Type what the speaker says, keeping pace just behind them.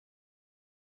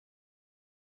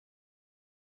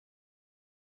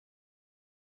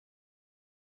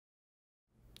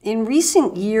In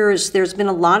recent years, there's been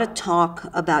a lot of talk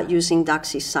about using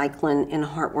doxycycline in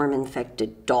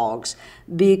heartworm-infected dogs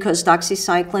because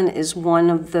doxycycline is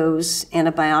one of those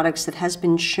antibiotics that has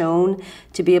been shown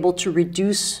to be able to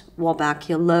reduce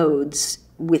Wolbachia loads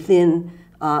within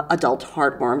adult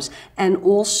heartworms and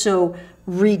also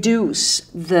reduce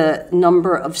the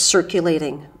number of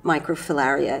circulating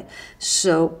microfilaria,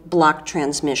 so block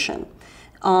transmission.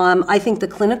 I think the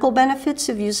clinical benefits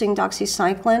of using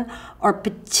doxycycline are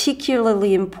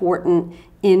particularly important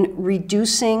in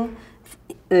reducing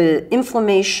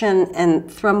inflammation and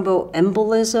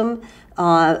thromboembolism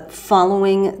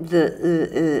following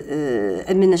the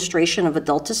administration of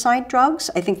adulticide drugs.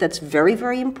 I think that's very,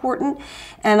 very important.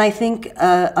 And I think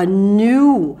a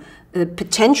new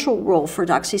potential role for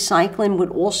doxycycline would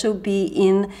also be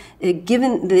in,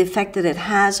 given the effect that it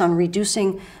has on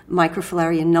reducing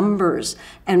microfilaria numbers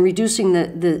and reducing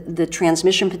the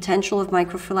transmission potential of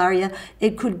microfilaria,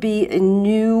 it could be a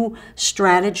new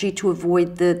strategy to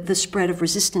avoid the spread of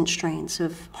resistant strains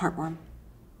of heartworm.